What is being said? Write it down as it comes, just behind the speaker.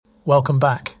Welcome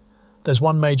back. There's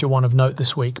one major one of note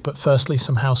this week, but firstly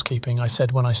some housekeeping. I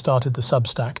said when I started the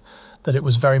Substack that it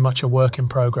was very much a work in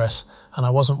progress, and I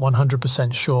wasn't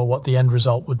 100% sure what the end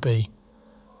result would be.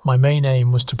 My main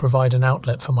aim was to provide an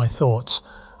outlet for my thoughts,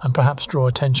 and perhaps draw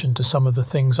attention to some of the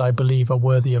things I believe are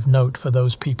worthy of note for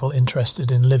those people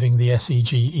interested in living the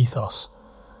SEG ethos.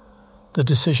 The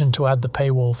decision to add the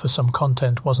paywall for some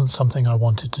content wasn't something I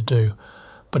wanted to do,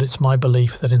 but it's my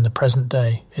belief that in the present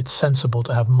day, it's sensible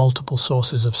to have multiple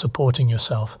sources of supporting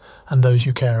yourself and those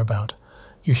you care about.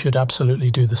 You should absolutely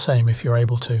do the same if you're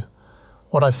able to.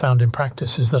 What I've found in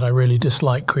practice is that I really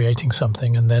dislike creating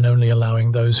something and then only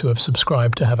allowing those who have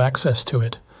subscribed to have access to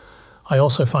it. I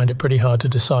also find it pretty hard to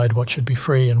decide what should be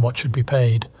free and what should be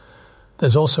paid.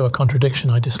 There's also a contradiction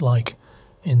I dislike,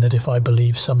 in that if I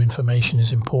believe some information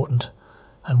is important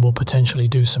and will potentially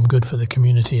do some good for the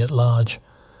community at large,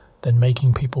 then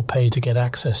making people pay to get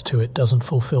access to it doesn't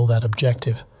fulfill that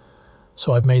objective.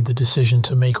 So I've made the decision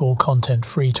to make all content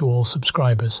free to all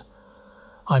subscribers.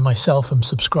 I myself am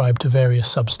subscribed to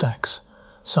various Substacks,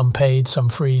 some paid, some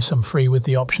free with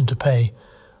the option to pay,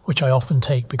 which I often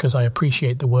take because I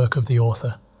appreciate the work of the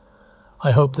author.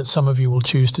 I hope that some of you will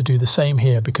choose to do the same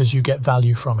here because you get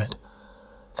value from it.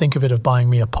 Think of it of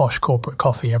buying me a posh corporate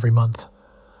coffee every month.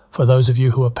 For those of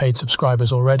you who are paid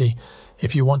subscribers already,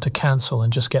 if you want to cancel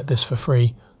and just get this for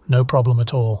free, no problem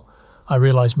at all. I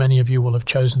realize many of you will have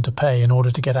chosen to pay in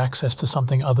order to get access to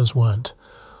something others weren't,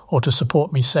 or to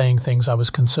support me saying things I was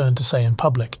concerned to say in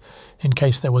public, in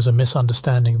case there was a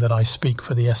misunderstanding that I speak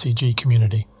for the SEG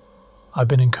community. I've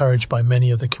been encouraged by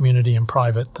many of the community in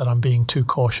private that I'm being too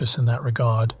cautious in that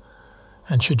regard,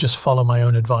 and should just follow my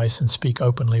own advice and speak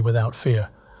openly without fear.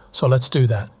 So let's do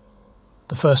that.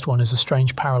 The first one is a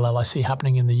strange parallel I see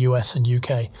happening in the US and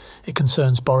UK. It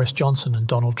concerns Boris Johnson and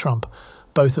Donald Trump,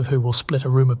 both of who will split a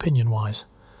room opinion-wise.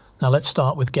 Now let's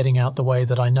start with getting out the way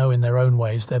that I know in their own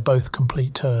ways they're both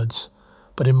complete turds.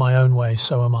 But in my own way,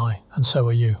 so am I, and so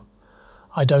are you.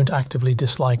 I don't actively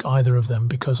dislike either of them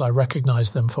because I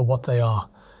recognize them for what they are,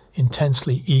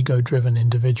 intensely ego-driven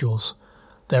individuals.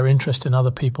 Their interest in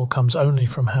other people comes only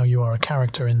from how you are a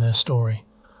character in their story.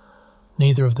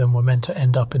 Neither of them were meant to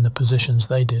end up in the positions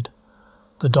they did.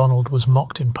 The Donald was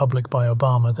mocked in public by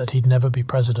Obama that he'd never be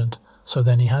president, so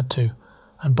then he had to,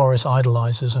 and Boris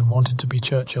idolizes and wanted to be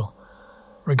Churchill.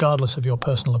 Regardless of your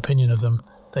personal opinion of them,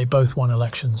 they both won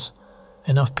elections.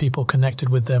 Enough people connected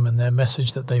with them and their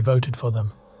message that they voted for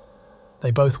them.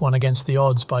 They both won against the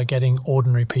odds by getting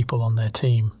ordinary people on their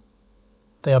team.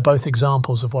 They are both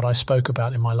examples of what I spoke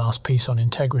about in my last piece on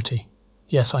integrity.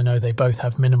 Yes, I know they both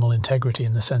have minimal integrity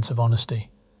in the sense of honesty,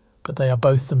 but they are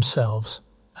both themselves,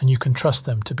 and you can trust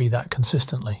them to be that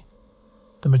consistently.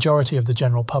 The majority of the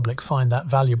general public find that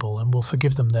valuable and will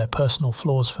forgive them their personal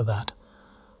flaws for that.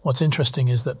 What's interesting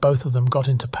is that both of them got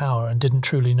into power and didn't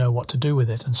truly know what to do with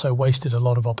it, and so wasted a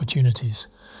lot of opportunities.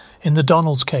 In the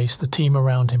Donald's case, the team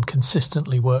around him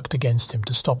consistently worked against him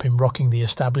to stop him rocking the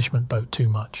establishment boat too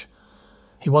much.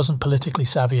 He wasn't politically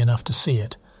savvy enough to see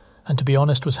it, and to be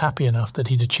honest was happy enough that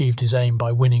he'd achieved his aim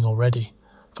by winning already.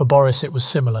 For Boris it was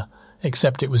similar,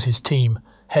 except it was his team,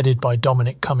 headed by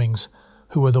Dominic Cummings,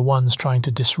 who were the ones trying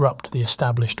to disrupt the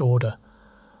established order.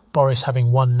 Boris,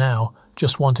 having won now,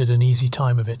 just wanted an easy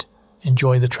time of it,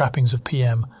 enjoy the trappings of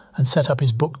PM, and set up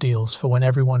his book deals for when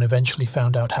everyone eventually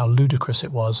found out how ludicrous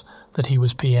it was that he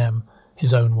was PM,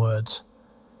 his own words.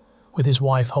 With his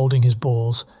wife holding his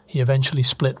balls, he eventually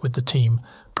split with the team,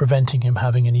 preventing him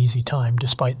having an easy time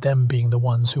despite them being the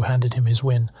ones who handed him his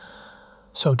win.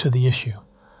 So to the issue.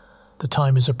 The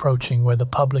time is approaching where the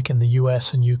public in the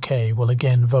US and UK will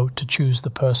again vote to choose the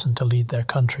person to lead their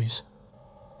countries.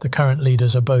 The current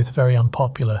leaders are both very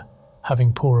unpopular,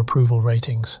 having poor approval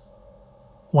ratings.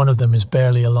 One of them is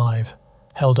barely alive,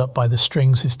 held up by the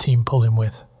strings his team pull him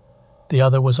with. The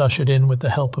other was ushered in with the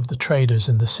help of the traders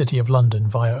in the City of London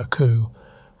via a coup,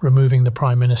 removing the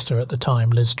Prime Minister at the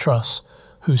time, Liz Truss,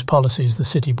 whose policies the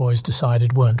City Boys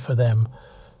decided weren't for them,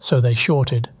 so they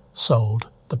sold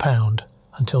the pound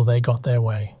until they got their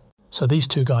way. So these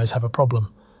two guys have a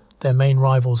problem. Their main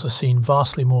rivals are seen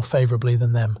vastly more favourably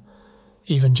than them,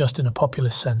 even just in a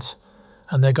populist sense,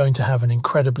 and they're going to have an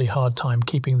incredibly hard time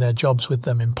keeping their jobs with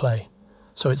them in play.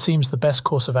 So it seems the best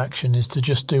course of action is to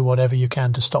just do whatever you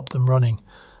can to stop them running.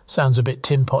 Sounds a bit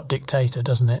tin pot dictator,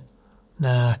 doesn't it?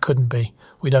 Nah, couldn't be.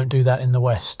 We don't do that in the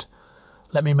West.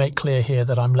 Let me make clear here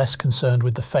that I'm less concerned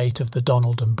with the fate of the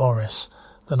Donald and Boris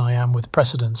than I am with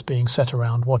precedents being set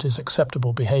around what is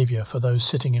acceptable behaviour for those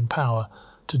sitting in power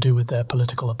to do with their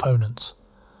political opponents.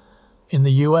 In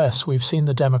the US, we've seen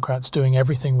the Democrats doing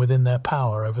everything within their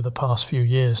power over the past few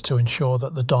years to ensure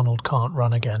that the Donald can't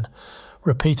run again,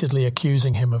 repeatedly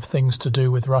accusing him of things to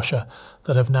do with Russia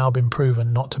that have now been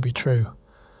proven not to be true.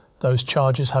 Those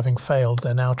charges having failed,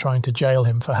 they're now trying to jail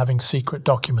him for having secret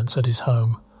documents at his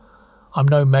home. I'm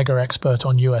no mega expert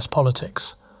on US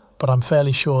politics, but I'm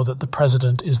fairly sure that the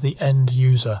president is the end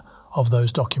user of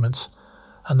those documents,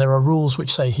 and there are rules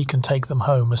which say he can take them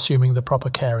home assuming the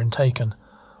proper care is taken.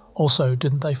 Also,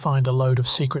 didn't they find a load of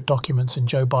secret documents in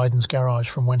Joe Biden's garage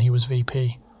from when he was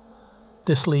VP?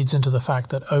 This leads into the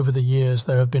fact that over the years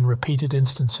there have been repeated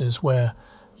instances where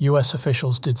US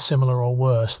officials did similar or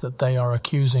worse that they are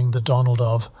accusing the Donald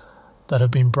of that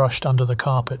have been brushed under the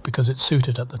carpet because it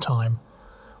suited at the time.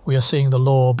 We are seeing the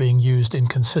law being used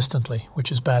inconsistently,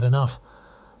 which is bad enough,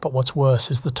 but what's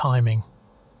worse is the timing.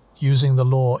 Using the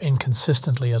law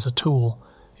inconsistently as a tool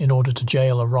in order to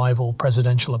jail a rival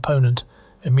presidential opponent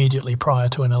immediately prior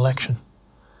to an election.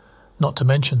 Not to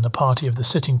mention the party of the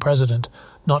sitting president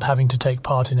not having to take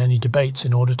part in any debates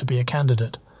in order to be a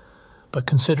candidate. But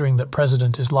considering that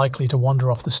president is likely to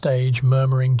wander off the stage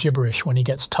murmuring gibberish when he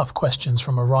gets tough questions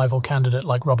from a rival candidate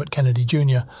like Robert Kennedy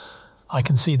Jr., I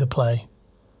can see the play.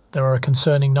 There are a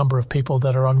concerning number of people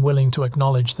that are unwilling to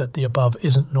acknowledge that the above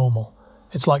isn't normal.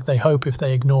 It's like they hope if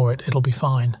they ignore it, it'll be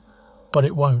fine. But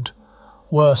it won't.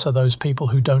 Worse are those people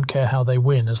who don't care how they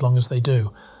win as long as they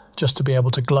do, just to be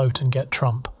able to gloat and get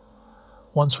Trump.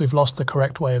 Once we've lost the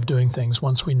correct way of doing things,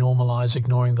 once we normalize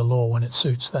ignoring the law when it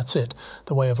suits, that's it.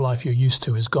 The way of life you're used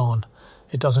to is gone.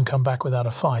 It doesn't come back without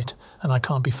a fight, and I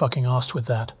can't be fucking arsed with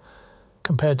that.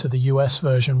 Compared to the US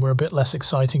version, we're a bit less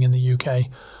exciting in the UK.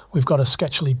 We've got a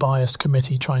sketchily biased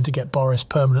committee trying to get Boris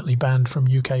permanently banned from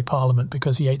UK Parliament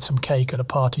because he ate some cake at a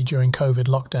party during COVID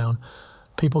lockdown.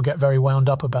 People get very wound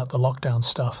up about the lockdown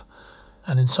stuff,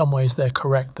 and in some ways they're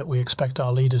correct that we expect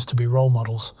our leaders to be role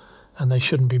models, and they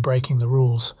shouldn't be breaking the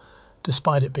rules,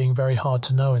 despite it being very hard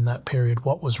to know in that period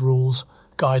what was rules,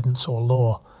 guidance or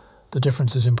law. The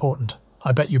difference is important.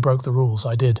 I bet you broke the rules.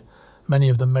 I did. Many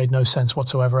of them made no sense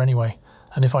whatsoever anyway,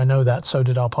 and if I know that, so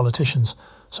did our politicians,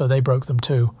 so they broke them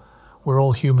too. We're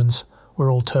all humans.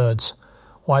 We're all turds.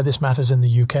 Why this matters in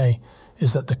the UK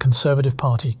is that the Conservative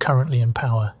Party currently in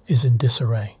power is in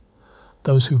disarray.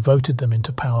 Those who voted them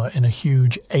into power in a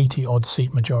huge 80-odd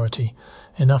seat majority,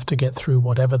 enough to get through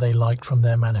whatever they liked from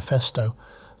their manifesto,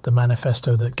 the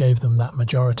manifesto that gave them that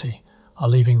majority, are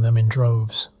leaving them in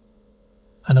droves.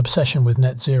 An obsession with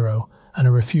net zero and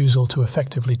a refusal to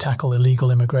effectively tackle illegal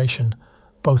immigration,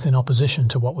 both in opposition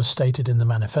to what was stated in the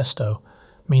manifesto,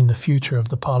 mean the future of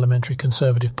the Parliamentary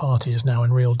Conservative Party is now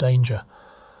in real danger.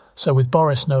 So with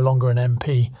Boris no longer an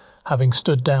MP, having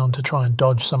stood down to try and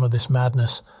dodge some of this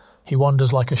madness, he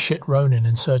wanders like a shit Ronin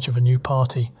in search of a new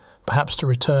party, perhaps to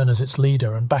return as its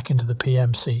leader and back into the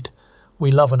PM seat.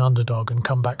 We love an underdog and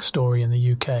comeback story in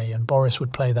the UK, and Boris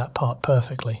would play that part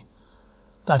perfectly.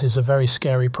 That is a very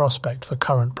scary prospect for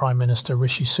current Prime Minister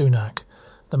Rishi Sunak,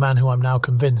 the man who I'm now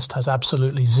convinced has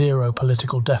absolutely zero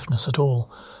political deftness at all.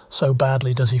 So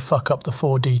badly does he fuck up the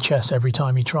 4D chess every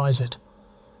time he tries it.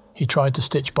 He tried to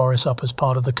stitch Boris up as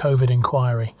part of the COVID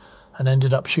inquiry and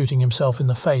ended up shooting himself in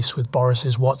the face with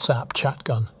Boris's WhatsApp chat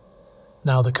gun.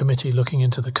 Now the committee looking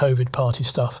into the COVID party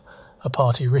stuff, a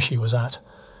party Rishi was at,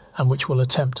 and which will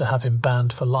attempt to have him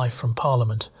banned for life from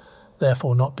Parliament,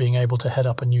 therefore not being able to head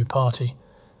up a new party,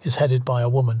 is headed by a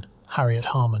woman, Harriet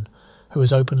Harman, who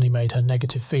has openly made her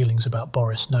negative feelings about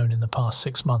Boris known in the past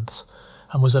 6 months,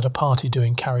 and was at a party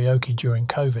doing karaoke during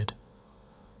COVID.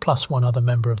 Plus one other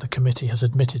member of the committee has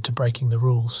admitted to breaking the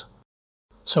rules.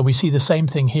 So we see the same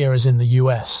thing here as in the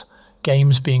US,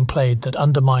 games being played that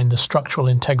undermine the structural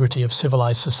integrity of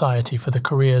civilized society for the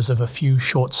careers of a few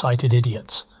short-sighted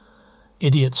idiots.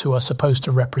 Idiots who are supposed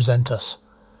to represent us.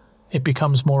 It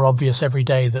becomes more obvious every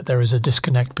day that there is a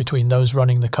disconnect between those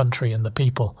running the country and the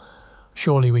people.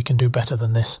 Surely we can do better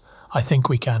than this. I think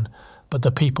we can. But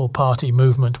the people, party,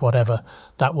 movement, whatever,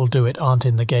 that will do it aren't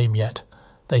in the game yet.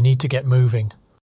 They need to get moving.